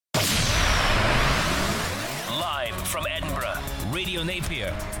From Edinburgh, Radio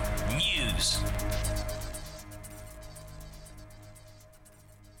Napier News.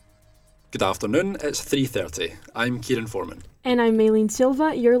 Good afternoon, it's 3:30. I'm Kieran Foreman. And I'm Maylene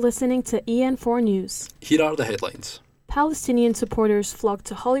Silva. You're listening to EN4 News. Here are the headlines. Palestinian supporters flocked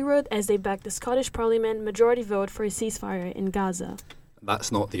to Holyrood as they backed the Scottish Parliament majority vote for a ceasefire in Gaza. That's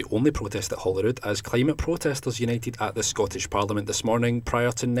not the only protest at Holyrood, as climate protesters united at the Scottish Parliament this morning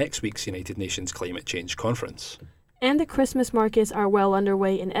prior to next week's United Nations Climate Change Conference. And the Christmas markets are well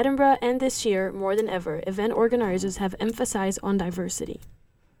underway in Edinburgh, and this year, more than ever, event organisers have emphasised on diversity.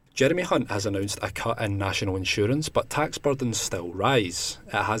 Jeremy Hunt has announced a cut in national insurance, but tax burdens still rise.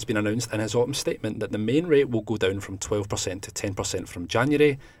 It has been announced in his autumn statement that the main rate will go down from 12% to 10% from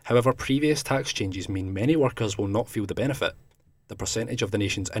January. However, previous tax changes mean many workers will not feel the benefit. The percentage of the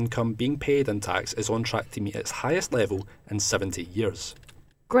nation's income being paid in tax is on track to meet its highest level in 70 years.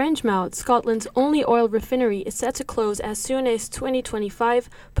 Grangemouth, Scotland's only oil refinery, is set to close as soon as 2025,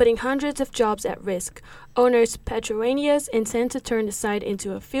 putting hundreds of jobs at risk. Owners Petroenias intend to turn the site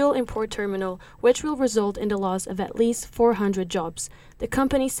into a fuel import terminal, which will result in the loss of at least 400 jobs. The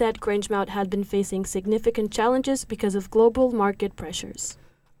company said Grangemouth had been facing significant challenges because of global market pressures.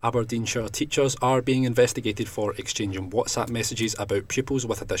 Aberdeenshire teachers are being investigated for exchanging WhatsApp messages about pupils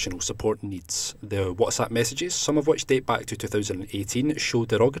with additional support needs. The WhatsApp messages, some of which date back to 2018, show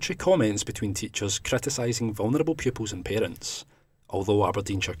derogatory comments between teachers criticising vulnerable pupils and parents. Although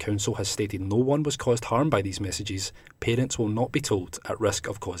Aberdeenshire Council has stated no one was caused harm by these messages, parents will not be told at risk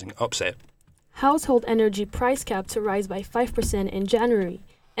of causing upset. Household energy price cap to rise by 5% in January.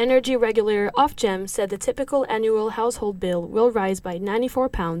 Energy regulator Ofgem said the typical annual household bill will rise by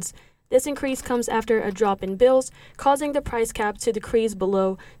 £94. This increase comes after a drop in bills, causing the price cap to decrease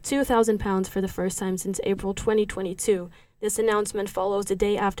below £2,000 for the first time since April 2022. This announcement follows the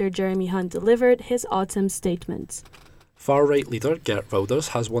day after Jeremy Hunt delivered his autumn statement. Far-right leader Geert Wilders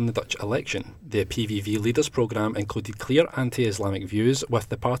has won the Dutch election. The PVV Leaders programme included clear anti-Islamic views, with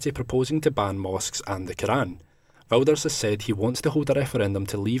the party proposing to ban mosques and the Quran. Wilders has said he wants to hold a referendum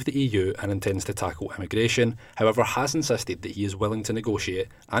to leave the EU and intends to tackle immigration, however has insisted that he is willing to negotiate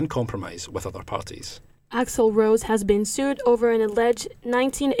and compromise with other parties. Axl Rose has been sued over an alleged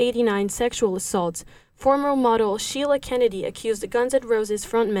 1989 sexual assault. Former model Sheila Kennedy accused the Guns N' Roses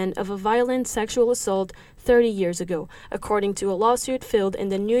frontman of a violent sexual assault 30 years ago, according to a lawsuit filed in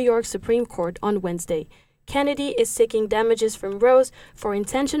the New York Supreme Court on Wednesday. Kennedy is seeking damages from Rose for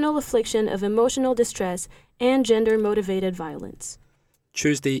intentional infliction of emotional distress and gender-motivated violence.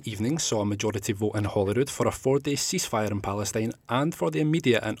 Tuesday evening saw a majority vote in Holyrood for a 4-day ceasefire in Palestine and for the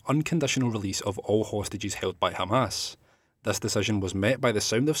immediate and unconditional release of all hostages held by Hamas. This decision was met by the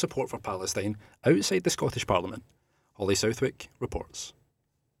sound of support for Palestine outside the Scottish Parliament. Holly Southwick reports.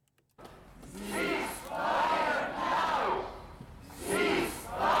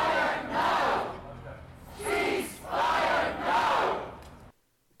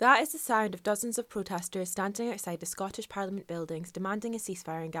 That is the sound of dozens of protesters standing outside the Scottish Parliament buildings demanding a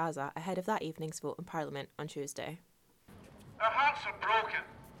ceasefire in Gaza ahead of that evening's vote in Parliament on Tuesday. Our hearts are broken.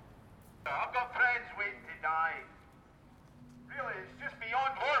 I've got friends waiting to die. Really, it's just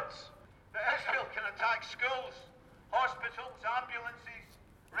beyond words that Israel can attack schools, hospitals, ambulances,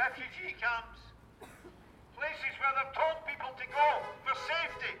 refugee camps, places where they've told people to go for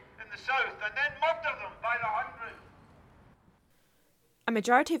safety in the south and then murder them by the hundreds. A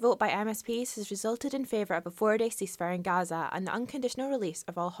majority vote by MSPs has resulted in favour of a 4-day ceasefire in Gaza and the unconditional release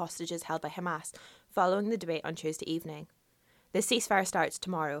of all hostages held by Hamas following the debate on Tuesday evening. The ceasefire starts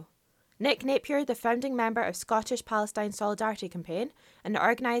tomorrow. Nick Napier, the founding member of Scottish Palestine Solidarity Campaign and the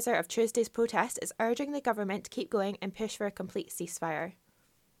organiser of Tuesday's protest, is urging the government to keep going and push for a complete ceasefire.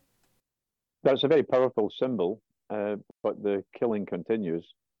 That's a very powerful symbol, but the killing continues.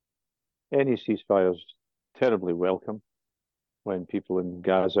 Any ceasefire is terribly welcome when people in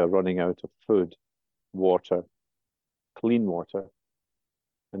Gaza are running out of food, water, clean water,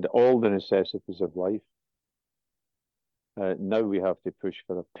 and all the necessities of life. Now we have to push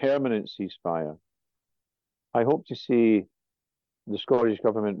for a permanent ceasefire. I hope to see the Scottish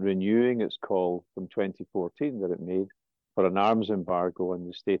Government renewing its call from 2014 that it made for an arms embargo on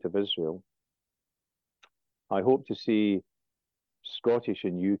the State of Israel. I hope to see Scottish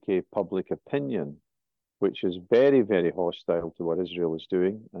and UK public opinion, which is very, very hostile to what Israel is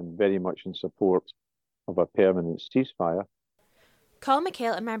doing and very much in support of a permanent ceasefire. Colin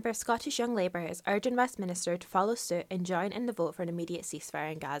McHale, a member of Scottish Young Labour, is urging Westminster to follow suit and join in the vote for an immediate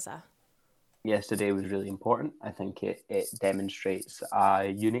ceasefire in Gaza. Yesterday was really important. I think it demonstrates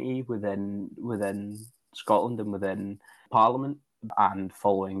unity within Scotland and within Parliament. And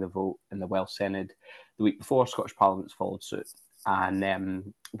following the vote in the Welsh Synod the week before, Scottish Parliament's followed suit.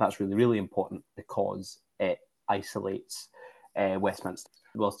 And that's really, really important because it isolates Westminster.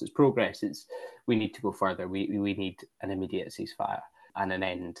 Whilst it's progress, we need to go further. We need an immediate ceasefire and an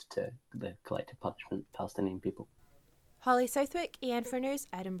end to the collective punishment of Palestinian people. Holly Southwick, EN4 News,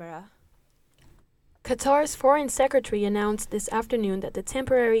 Edinburgh. Qatar's foreign secretary announced this afternoon that the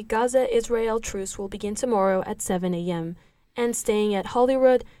temporary Gaza-Israel truce will begin tomorrow at 7 a.m. And staying at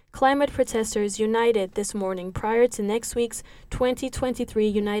Holyrood, climate protesters united this morning prior to next week's 2023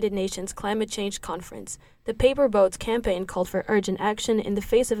 United Nations Climate Change Conference. The Paper Boats campaign called for urgent action in the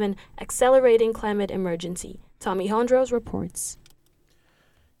face of an accelerating climate emergency. Tommy Hondros reports.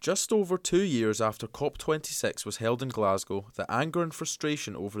 Just over 2 years after COP26 was held in Glasgow, the anger and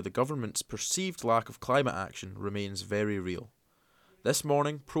frustration over the government's perceived lack of climate action remains very real. This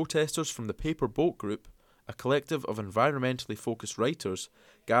morning, protesters from the Paper Boat Group, a collective of environmentally focused writers,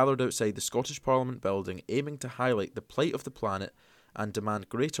 gathered outside the Scottish Parliament building aiming to highlight the plight of the planet and demand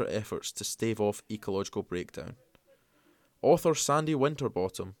greater efforts to stave off ecological breakdown. Author Sandy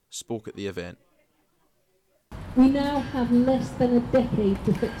Winterbottom spoke at the event. We now have less than a decade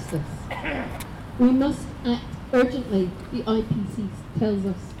to fix this. We must act urgently, the IPCC tells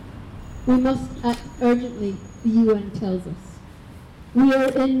us. We must act urgently, the UN tells us. We are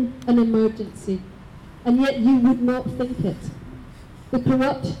in an emergency, and yet you would not think it. The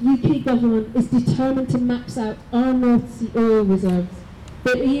corrupt UK government is determined to max out our North Sea oil reserves,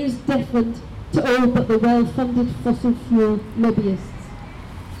 their ears deafened to all but the well-funded fossil fuel lobbyists.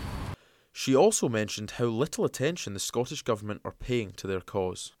 She also mentioned how little attention the Scottish Government are paying to their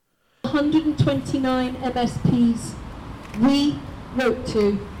cause. 129 MSPs we wrote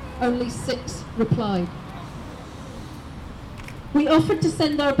to, only 6 replied. We offered to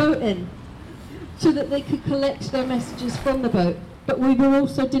send our boat in so that they could collect their messages from the boat, but we were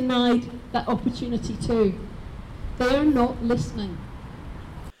also denied that opportunity too. They are not listening.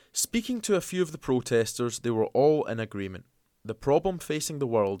 Speaking to a few of the protesters, they were all in agreement. The problem facing the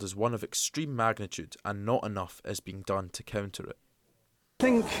world is one of extreme magnitude, and not enough is being done to counter it. I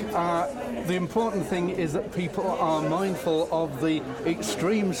think the important thing is that people are mindful of the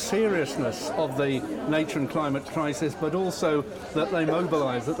extreme seriousness of the nature and climate crisis, but also that they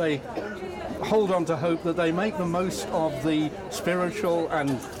mobilise, that they hold on to hope, that they make the most of the spiritual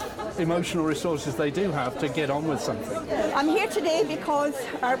and emotional resources they do have to get on with something. I'm here today because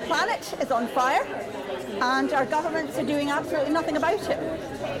our planet is on fire and our governments are doing absolutely nothing about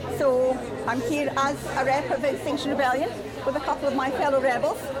it. So I'm here as a rep of Extinction Rebellion with a couple of my fellow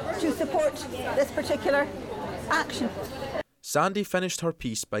rebels to support this particular action. Sandy finished her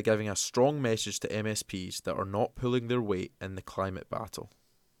piece by giving a strong message to MSPs that are not pulling their weight in the climate battle.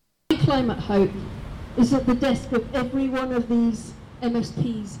 Climate hope is at the desk of every one of these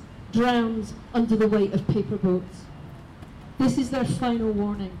MSPs drowns under the weight of paper boats. This is their final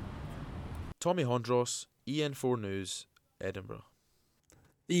warning. Tommy Hondros, EN4 News, Edinburgh.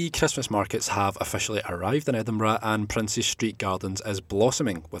 The Christmas markets have officially arrived in Edinburgh and Princes Street Gardens is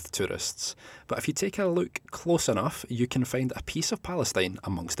blossoming with tourists. But if you take a look close enough, you can find a piece of Palestine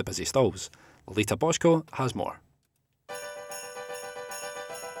amongst the busy stalls. Lita Boschko has more.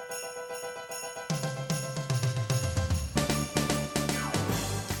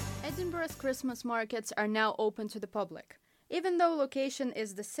 Edinburgh's Christmas markets are now open to the public. Even though location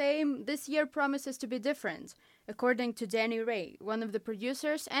is the same, this year promises to be different, according to Danny Ray, one of the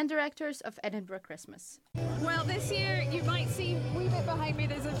producers and directors of Edinburgh Christmas. Well, this year you might see a wee bit behind me,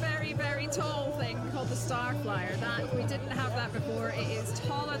 there's a very, very tall thing called the Starflyer. That we didn't have that before. It is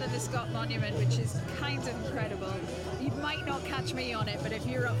taller than the Scott Monument, which is kind of incredible. You might not catch me on it, but if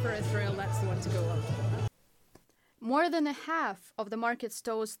you're up for a thrill, that's the one to go on. More than a half of the market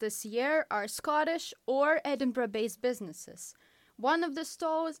stalls this year are Scottish or Edinburgh-based businesses. One of the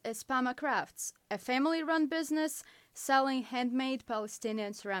stalls is Pama Crafts, a family-run business selling handmade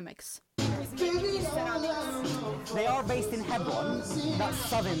Palestinian ceramics. They are based in Hebron, that's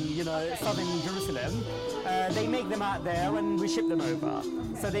southern Jerusalem. They make them out there and we ship them over.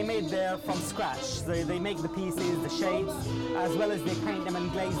 So they made there from scratch. So they make the pieces, the shapes, as well as they paint them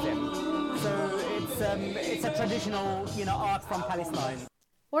and glaze them. So it's a traditional, art from Palestine.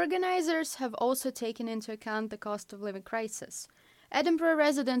 Organizers have also taken into account the cost of living crisis. Edinburgh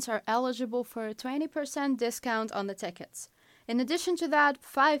residents are eligible for a 20% discount on the tickets. In addition to that,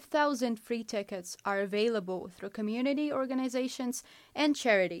 5,000 free tickets are available through community organizations and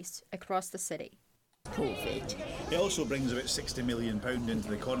charities across the city. COVID. It also brings about £60 million into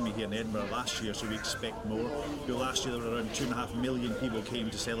the economy here in Edinburgh last year, so we expect more. Last year there were around 2.5 million people came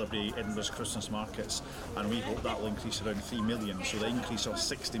to celebrate Edinburgh's Christmas markets, and we hope that will increase around 3 million. So the increase of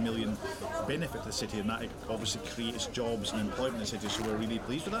 60 million benefit the city, and that obviously creates jobs and employment in the city, so we're really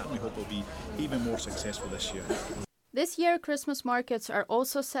pleased with that, and we hope it'll be even more successful this year. This year, Christmas markets are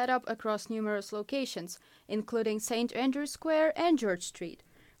also set up across numerous locations, including St. Andrew's Square and George Street.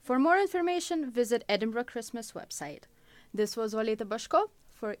 For more information, visit Edinburgh Christmas website. This was Oleta Bashko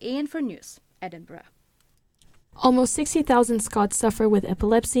for AN4 News, Edinburgh. Almost 60,000 Scots suffer with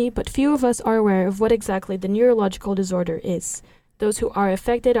epilepsy, but few of us are aware of what exactly the neurological disorder is. Those who are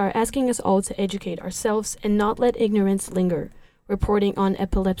affected are asking us all to educate ourselves and not let ignorance linger. Reporting on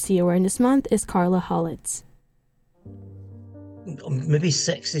Epilepsy Awareness Month is Carla Hollitz. Maybe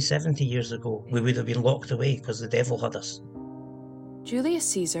 60, 70 years ago, we would have been locked away because the devil had us. Julius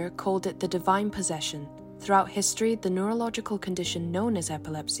Caesar called it the divine possession. Throughout history, the neurological condition known as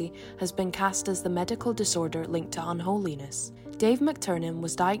epilepsy has been cast as the medical disorder linked to unholiness. Dave McTurnan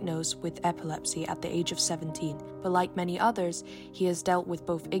was diagnosed with epilepsy at the age of 17, but like many others, he has dealt with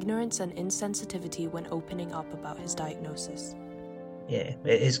both ignorance and insensitivity when opening up about his diagnosis. Yeah,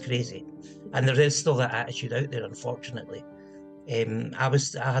 it is crazy. And there is still that attitude out there, unfortunately. I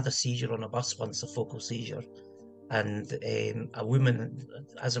had a seizure on a bus once, a focal seizure. And a woman,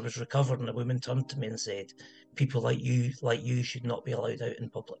 as I was recovering, a woman turned to me and said, "People like you should not be allowed out in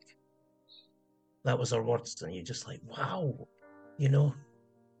public." That was her words, and you're just like, wow, you know.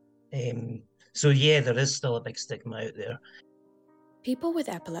 So yeah, there is still a big stigma out there. People with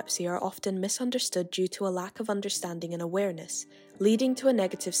epilepsy are often misunderstood due to a lack of understanding and awareness, leading to a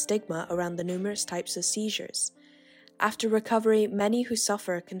negative stigma around the numerous types of seizures. After recovery, many who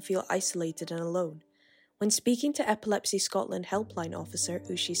suffer can feel isolated and alone. When speaking to Epilepsy Scotland helpline officer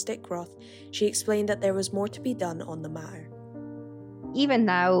Ushi Stickroth, she explained that there was more to be done on the matter. Even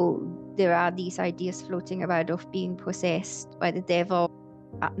now, there are these ideas floating about of being possessed by the devil.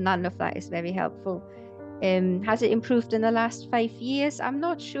 None of that is very helpful. Has it improved in the last 5 years? I'm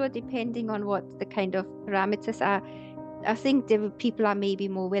not sure, depending on what the kind of parameters are. I think people are maybe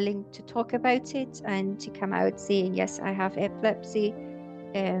more willing to talk about it and to come out saying, yes, I have epilepsy.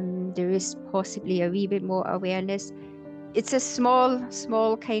 There is possibly a wee bit more awareness. It's a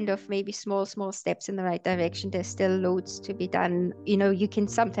small kind of maybe small steps in the right direction. There's still loads to be done. You know, you can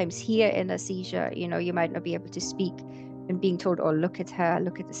sometimes hear in a seizure, you know, you might not be able to speak and being told, oh, look at her,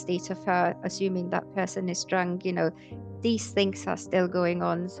 look at the state of her, assuming that person is drunk. You know, these things are still going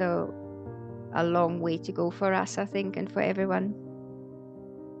on. So a long way to go for us, I think, and for everyone.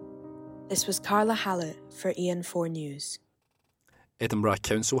 This was Carla Hallett for AN4 News. Edinburgh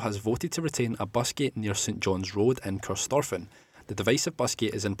Council has voted to retain a bus gate near St John's Road in Corstorphine. The divisive bus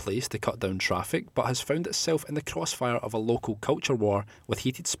gate is in place to cut down traffic, but has found itself in the crossfire of a local culture war with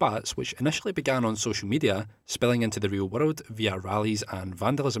heated spats which initially began on social media, spilling into the real world via rallies and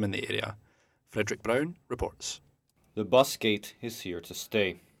vandalism in the area. Frederick Brown reports. The bus gate is here to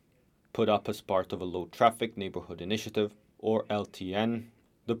stay. Put up as part of a Low Traffic Neighbourhood Initiative, or LTN,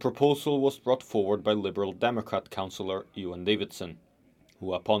 the proposal was brought forward by Liberal Democrat councillor Ewan Davidson,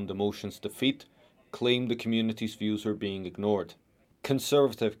 who upon the motion's defeat claimed the community's views were being ignored.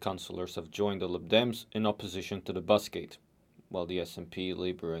 Conservative councillors have joined the Lib Dems in opposition to the bus gate, while the SNP,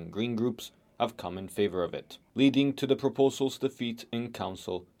 Labour and Green groups have come in favour of it, leading to the proposal's defeat in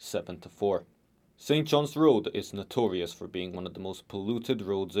council 7-4. St John's Road is notorious for being one of the most polluted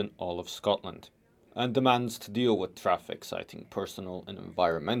roads in all of Scotland, and demands to deal with traffic citing personal and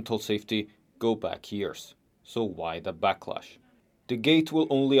environmental safety go back years. So why the backlash? The gate will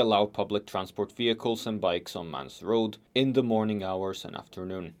only allow public transport vehicles and bikes on Mans Road in the morning hours and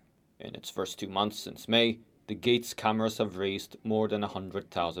afternoon. In its first 2 months since May, the gate's cameras have raised more than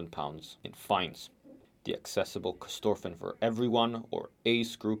 £100,000 in fines. The Accessible Corstorphine for Everyone, or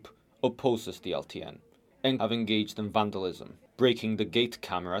ACE group, opposes the LTN and have engaged in vandalism, breaking the gate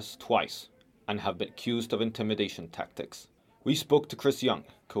cameras twice, and have been accused of intimidation tactics. We spoke to Chris Young,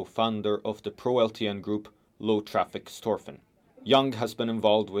 co-founder of the pro-LTN group Low Traffic Corstorphine. Young has been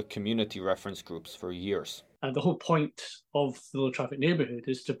involved with community reference groups for years. And the whole point of the low traffic neighbourhood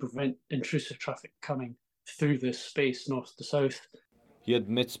is to prevent intrusive traffic coming through this space north to south. He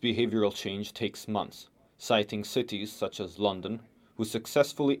admits behavioural change takes months, citing cities such as London, who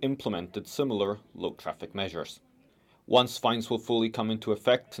successfully implemented similar low traffic measures. Once fines will fully come into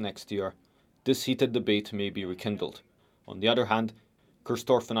effect next year, this heated debate may be rekindled. On the other hand,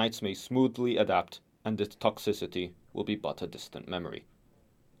 Corstorphinites may smoothly adapt, and its toxicity will be but a distant memory.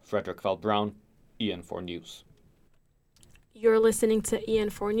 Frederick Val Brown, AN4 News. You're listening to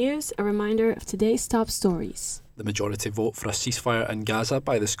EN4 News, a reminder of today's top stories. The majority vote for a ceasefire in Gaza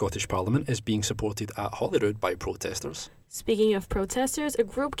by the Scottish Parliament is being supported at Holyrood by protesters. Speaking of protesters, a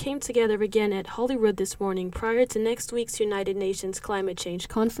group came together again at Holyrood this morning prior to next week's United Nations Climate Change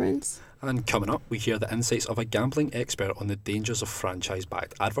Conference. And coming up, we hear the insights of a gambling expert on the dangers of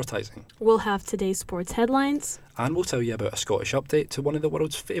franchise-backed advertising. We'll have today's sports headlines. And we'll tell you about a Scottish update to one of the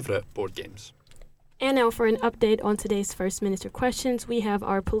world's favourite board games. And now for an update on today's First Minister questions, we have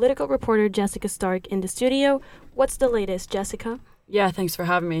our political reporter Jessica Stark in the studio. What's the latest, Jessica? Yeah, thanks for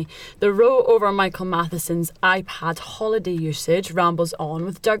having me. The row over Michael Matheson's iPad holiday usage rambles on,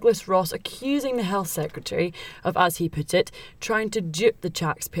 with Douglas Ross accusing the Health Secretary of, as he put it, trying to dupe the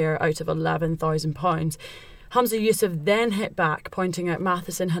taxpayer out of £11,000. Humza Yousaf then hit back, pointing out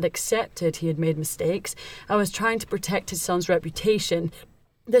Matheson had accepted he had made mistakes and was trying to protect his son's reputation.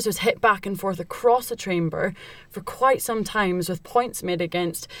 This was hit back and forth across the chamber for quite some time, with points made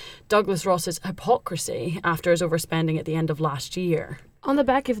against Douglas Ross's hypocrisy after his overspending at the end of last year. On the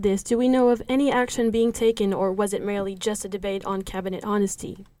back of this, do we know of any action being taken, or was it merely just a debate on cabinet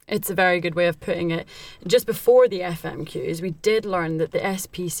honesty? It's a very good way of putting it. Just before the FMQs, we did learn that the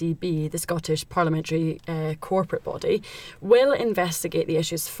SPCB, the Scottish Parliamentary Corporate Body, will investigate the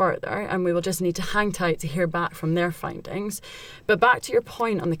issues further, and we will just need to hang tight to hear back from their findings. But back to your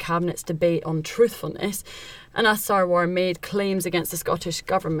point on the Cabinet's debate on truthfulness, Anas Sarwar made claims against the Scottish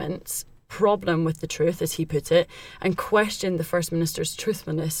Government's problem with the truth, as he put it, and questioned the First Minister's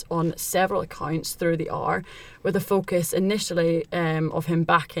truthfulness on several accounts through the hour, with a focus initially of him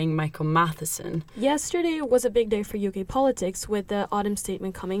backing Michael Matheson. Yesterday was a big day for UK politics, with the autumn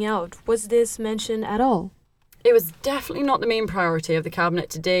statement coming out. Was this mentioned at all? It was definitely not the main priority of the Cabinet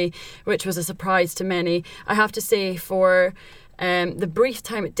today, which was a surprise to many. I have to say, for the brief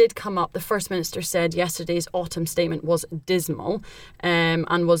time it did come up, the First Minister said yesterday's autumn statement was dismal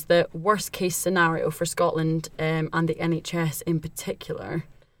and was the worst case scenario for Scotland and the NHS in particular.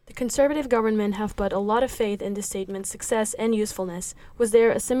 The Conservative government have put a lot of faith in the statement's success and usefulness. Was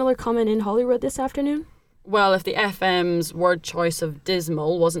there a similar comment in Holyrood this afternoon? Well, if the FM's word choice of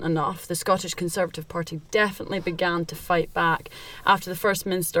dismal wasn't enough, the Scottish Conservative Party definitely began to fight back after the First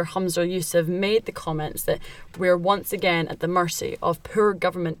Minister Humza Yousaf made the comments that we're once again at the mercy of poor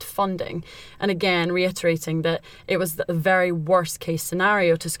government funding, and again reiterating that it was the very worst case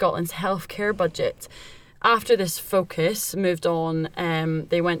scenario to Scotland's healthcare budget. After this focus moved on,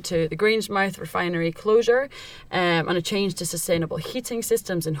 they went to the Grangemouth refinery closure and a change to sustainable heating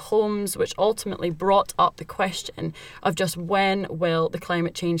systems in homes, which ultimately brought up the question of just when will the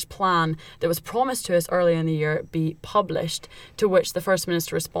climate change plan that was promised to us earlier in the year be published, to which the First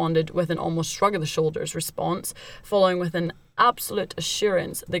Minister responded with an almost shrug of the shoulders response, following with an absolute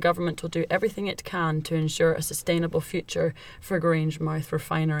assurance the government will do everything it can to ensure a sustainable future for Grangemouth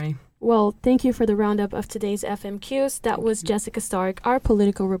refinery. Well, thank you for the roundup of today's FMQs. That was Jessica Stark, our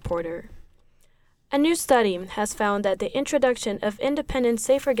political reporter. A new study has found that the introduction of independent,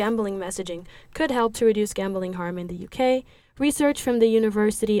 safer gambling messaging could help to reduce gambling harm in the UK. Research from the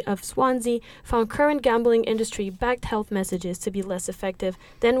University of Swansea found current gambling industry-backed health messages to be less effective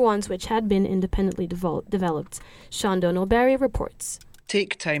than ones which had been independently developed. Sean Donald-Barry reports.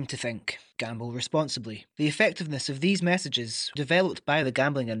 Take time to think. Gamble responsibly. The effectiveness of these messages, developed by the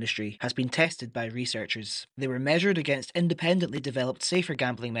gambling industry, has been tested by researchers. They were measured against independently developed safer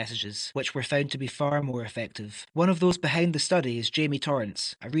gambling messages, which were found to be far more effective. One of those behind the study is Jamie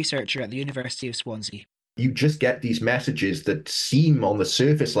Torrance, a researcher at the University of Swansea. You just get these messages that seem on the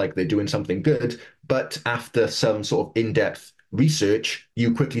surface like they're doing something good, but after some sort of in-depth research,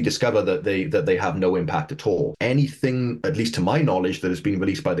 you quickly discover that they have no impact at all. Anything, at least to my knowledge, that has been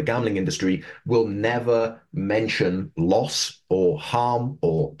released by the gambling industry will never mention loss or harm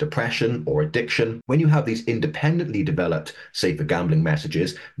or depression or addiction. When you have these independently developed safer gambling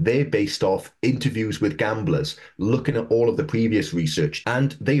messages, they're based off interviews with gamblers, looking at all of the previous research,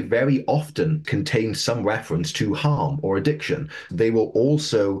 and they very often contain some reference to harm or addiction. They will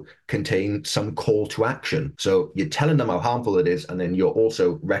also contain some call to action. So you're telling them how harmful it is, and then you're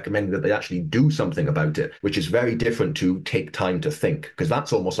also recommending that they actually do something about it, which is very different to take time to think, because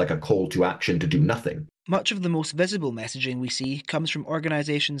that's almost like a call to action to do nothing. Much of the most visible messaging we see comes from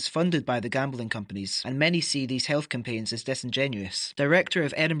organisations funded by the gambling companies, and many see these health campaigns as disingenuous. Director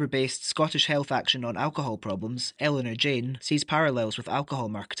of Edinburgh-based Scottish Health Action on Alcohol Problems, Eleanor Jane, sees parallels with alcohol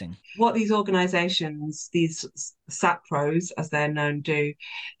marketing. What these organisations, these SAPROs as they're known, do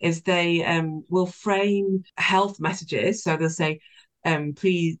is they will frame health messages. So they'll say,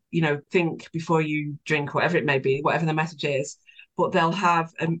 please, think before you drink, whatever it may be, whatever the message is, but they'll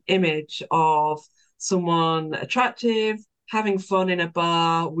have an image of someone attractive, having fun in a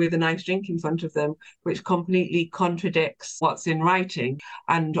bar with a nice drink in front of them, which completely contradicts what's in writing.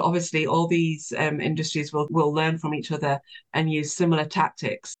 And obviously all these industries will learn from each other and use similar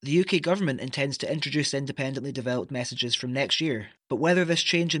tactics. The UK government intends to introduce independently developed messages from next year, but whether this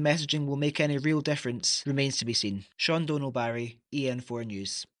change in messaging will make any real difference remains to be seen. Sean Donald-Barry, EN4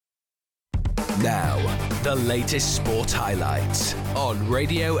 News. Now, the latest sport highlights on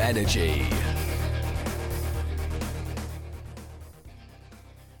Radio Energy.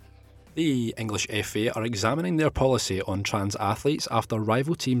 The English FA are examining their policy on trans athletes after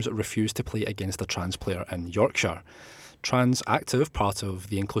rival teams refused to play against a trans player in Yorkshire. Trans Active, part of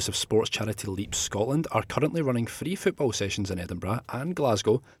the inclusive sports charity Leap Scotland, are currently running free football sessions in Edinburgh and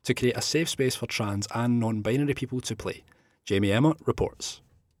Glasgow to create a safe space for trans and non-binary people to play. Jamie Emmott reports.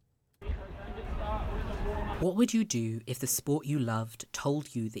 What would you do if the sport you loved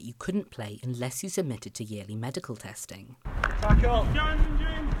told you that you couldn't play unless you submitted to yearly medical testing?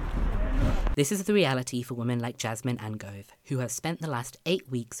 This is the reality for women like Jasmine Angove, who has spent the last 8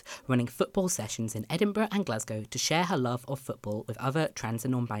 weeks running football sessions in Edinburgh and Glasgow to share her love of football with other trans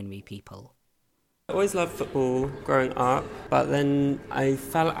and non-binary people. I always loved football growing up, but then I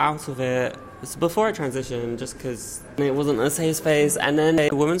fell out of it before I transitioned just because it wasn't a safe space, and then the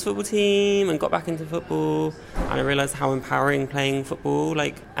women's football team and got back into football, and I realised how empowering playing football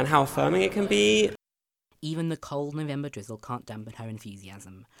and how affirming it can be. Even the cold November drizzle can't dampen her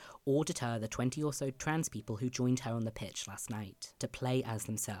enthusiasm or deter the 20 or so trans people who joined her on the pitch last night to play as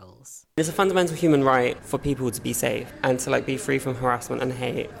themselves. It's a fundamental human right for people to be safe and to be free from harassment and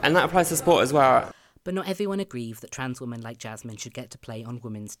hate, and that applies to sport as well. But not everyone agrees that trans women like Jasmine should get to play on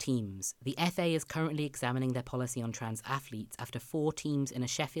women's teams. The FA is currently examining their policy on trans athletes after 4 teams in a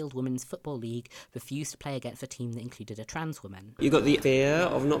Sheffield Women's Football League refused to play against a team that included a trans woman. You got the fear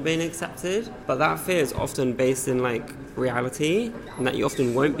of not being accepted, but that fear is often based in reality, and that you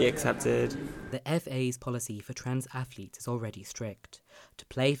often won't be accepted. The FA's policy for trans athletes is already strict. To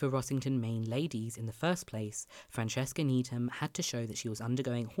play for Rossington Main Ladies in the first place, Francesca Needham had to show that she was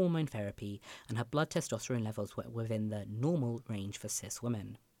undergoing hormone therapy and her blood testosterone levels were within the normal range for cis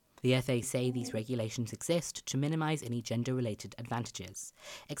women. The FA say these regulations exist to minimise any gender-related advantages,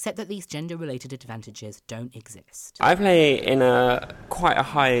 except that these gender-related advantages don't exist. I play in quite a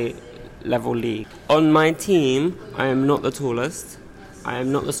high-level league. On my team, I am not the tallest, I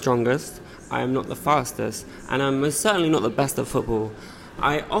am not the strongest, I am not the fastest, and I'm most certainly not the best at football.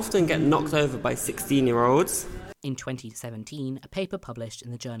 I often get knocked over by 16-year-olds. In 2017, a paper published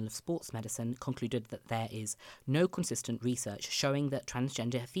in the Journal of Sports Medicine concluded that there is no consistent research showing that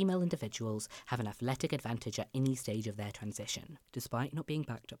transgender female individuals have an athletic advantage at any stage of their transition. Despite not being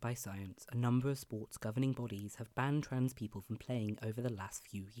backed up by science, a number of sports governing bodies have banned trans people from playing over the last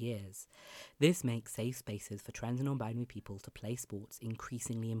few years. This makes safe spaces for trans and non-binary people to play sports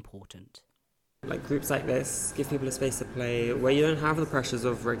increasingly important. Groups like this give people a space to play where you don't have the pressures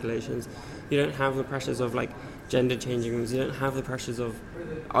of regulations, you don't have the pressures of gender changing rooms, you don't have the pressures of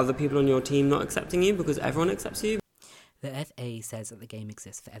other people on your team not accepting you because everyone accepts you. The FA says that the game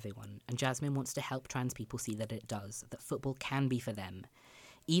exists for everyone, and Jasmine wants to help trans people see that it does, that football can be for them,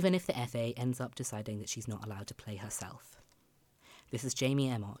 even if the FA ends up deciding that she's not allowed to play herself. This is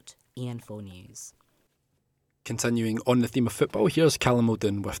Jamie Emmott, EN4 News. Continuing on the theme of football, here's Callum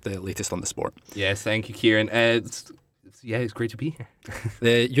Muldoon with the latest on the sport. Yes, thank you, Kieran. It's great to be here.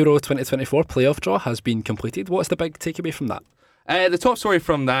 The Euro 2024 playoff draw has been completed. What's the big takeaway from that? The top story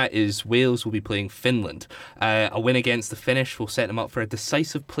from that is Wales will be playing Finland. A win against the Finnish will set them up for a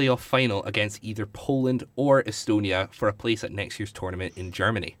decisive playoff final against either Poland or Estonia for a place at next year's tournament in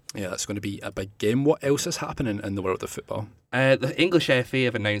Germany. Yeah, that's going to be a big game. What else is happening in the world of football? The English FA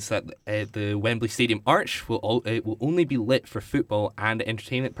have announced that the Wembley Stadium arch will only be lit for football and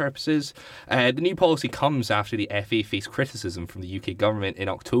entertainment purposes. The new policy comes after the FA faced criticism from the UK government in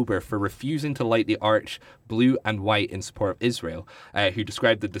October for refusing to light the arch blue and white in support of Israel, who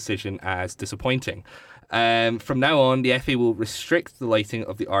described the decision as disappointing. From now on, the FA will restrict the lighting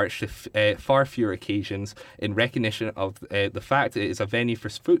of the arch to far fewer occasions in recognition of the fact it is a venue for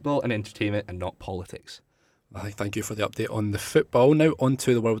football and entertainment and not politics. Thank you for the update on the football. Now on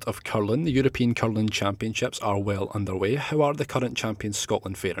to the world of curling. The European Curling Championships are well underway. How are the current champions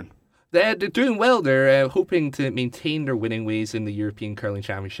Scotland faring? They're doing well. They're hoping to maintain their winning ways in the European Curling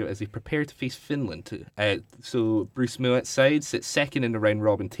Championship as they prepare to face Finland. So Bruce Mouat's side sits second in the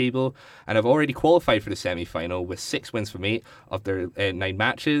round-robin table and have already qualified for the semi-final with 6 wins from 8 of their 9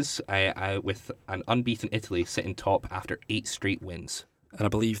 matches, with an unbeaten Italy sitting top after 8 straight wins. And I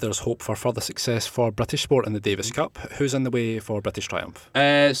believe there's hope for further success for British sport in the Davis Cup. Who's in the way for British triumph?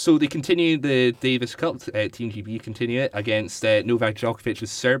 So they continue the Davis Cup. Team GB continue it against Novak Djokovic of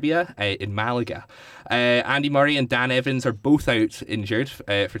Serbia in Malaga. Andy Murray and Dan Evans are both out injured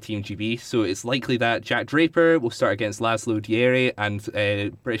for Team GB, so it's likely that Jack Draper will start against Laszlo Dieri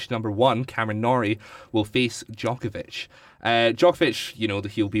and British number 1 Cameron Norrie will face Djokovic. Djokovic,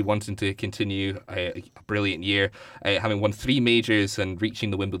 he'll be wanting to continue a brilliant year, having won 3 majors and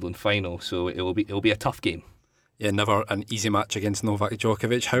reaching the Wimbledon final. So it'll be a tough game. Yeah, never an easy match against Novak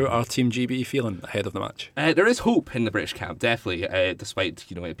Djokovic. How are Team GB feeling ahead of the match? There is hope in the British camp, definitely, despite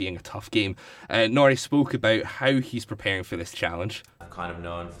it being a tough game. Norrie spoke about how he's preparing for this challenge. I've kind of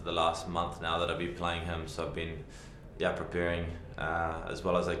known for the last month now that I'll be playing him, so I've been preparing as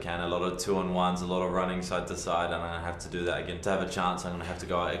well as I can. A lot of 2-on-1s, a lot of running side to side, and I have to do that again. To have a chance, I'm going to have to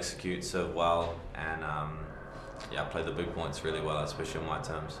go out, execute, serve well, and play the big points really well, especially on my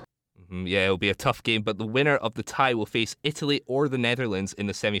terms. Yeah, it'll be a tough game, but the winner of the tie will face Italy or the Netherlands in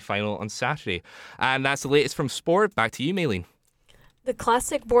the semi-final on Saturday. And that's the latest from sport. Back to you, Maylene. The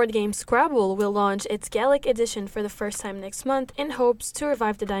classic board game Scrabble will launch its Gaelic edition for the first time next month in hopes to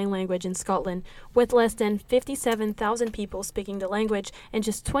revive the dying language in Scotland. With less than 57,000 people speaking the language and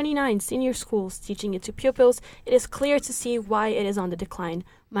just 29 senior schools teaching it to pupils, it is clear to see why it is on the decline.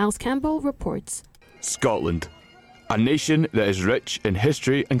 Miles Campbell reports. Scotland, a nation that is rich in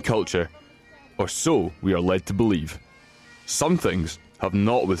history and culture, or so we are led to believe. Some things have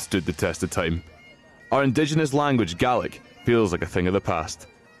not withstood the test of time. Our indigenous language, Gaelic, feels like a thing of the past,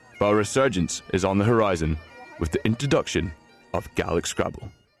 but a resurgence is on the horizon with the introduction of Gaelic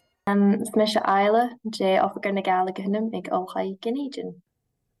Scrabble. Smisha Isla, J. Offagar na Gaelic Hunum, ig Olhai Ganagin.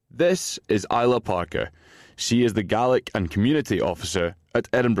 This is Isla Parker. She is the Gaelic and Community Officer at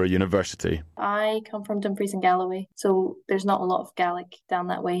Edinburgh University. I come from Dumfries and Galloway, so there's not a lot of Gaelic down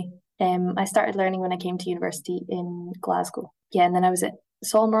that way. I started learning when I came to university in Glasgow. Yeah, and then I was at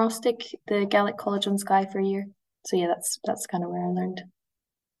Solmarostic, the Gaelic College on Skye for a year. So yeah, that's kind of where I learned.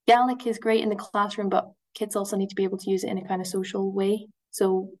 Gaelic is great in the classroom, but kids also need to be able to use it in a kind of social way.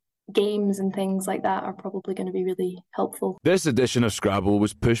 So games and things like that are probably going to be really helpful. This edition of Scrabble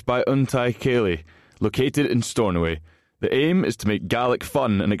was pushed by Untai Cayley, located in Stornoway. The aim is to make Gaelic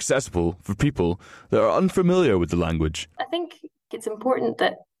fun and accessible for people that are unfamiliar with the language. I think it's important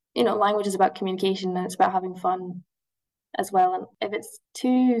that, language is about communication and it's about having fun as well. And if it's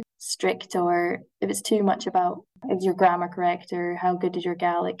too strict or if it's too much about is your grammar correct or how good is your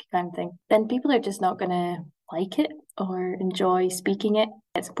Gaelic kind of thing, then people are just not going to like it or enjoy speaking it.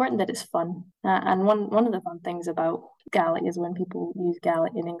 It's important that it's fun. And one of the fun things about Gaelic is when people use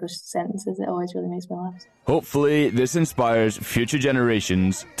Gaelic in English sentences. It always really makes me laugh. Hopefully this inspires future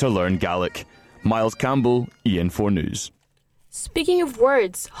generations to learn Gaelic. Miles Campbell, EN4 News. Speaking of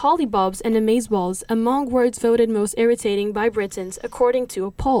words, hollybobs and amazeballs among words voted most irritating by Britons according to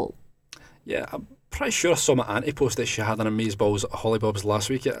a poll. Yeah, I'm pretty sure I saw my auntie post that she had an amazeballs hollybobs last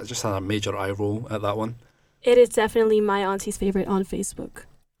week. I just had a major eye roll at that one. It is definitely my auntie's favourite on Facebook.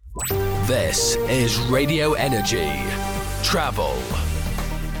 This is Radio Energy Travel.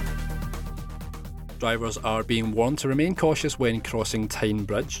 Drivers are being warned to remain cautious when crossing Tyne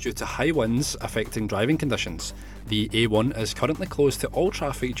Bridge due to high winds affecting driving conditions. The A1 is currently closed to all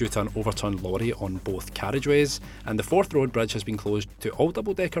traffic due to an overturned lorry on both carriageways, and the Forth Road Bridge has been closed to all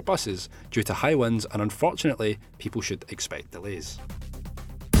double-decker buses due to high winds, and unfortunately, people should expect delays.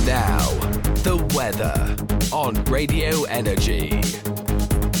 Now, the weather on Radio Energy.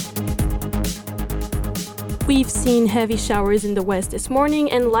 We've seen heavy showers in the west this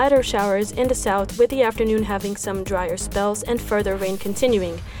morning and lighter showers in the south, with the afternoon having some drier spells and further rain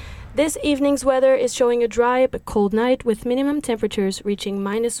continuing. This evening's weather is showing a dry but cold night with minimum temperatures reaching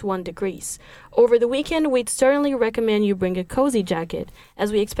 -1 degrees. Over the weekend, we'd certainly recommend you bring a cozy jacket,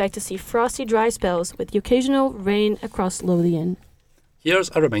 as we expect to see frosty dry spells with the occasional rain across Lothian.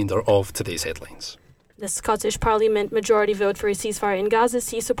 Here's a reminder of today's headlines. The Scottish Parliament majority vote for a ceasefire in Gaza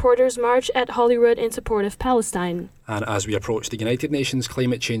sees supporters march at Holyrood in support of Palestine. And as we approach the United Nations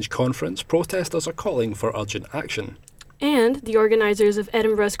Climate Change Conference, protesters are calling for urgent action. And the organisers of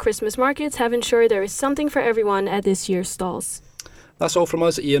Edinburgh's Christmas markets have ensured there is something for everyone at this year's stalls. That's all from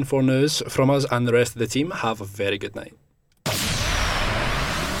us at EN4 News. From us and the rest of the team, have a very good night.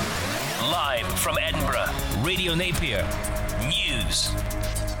 Live from Edinburgh, Radio Napier News.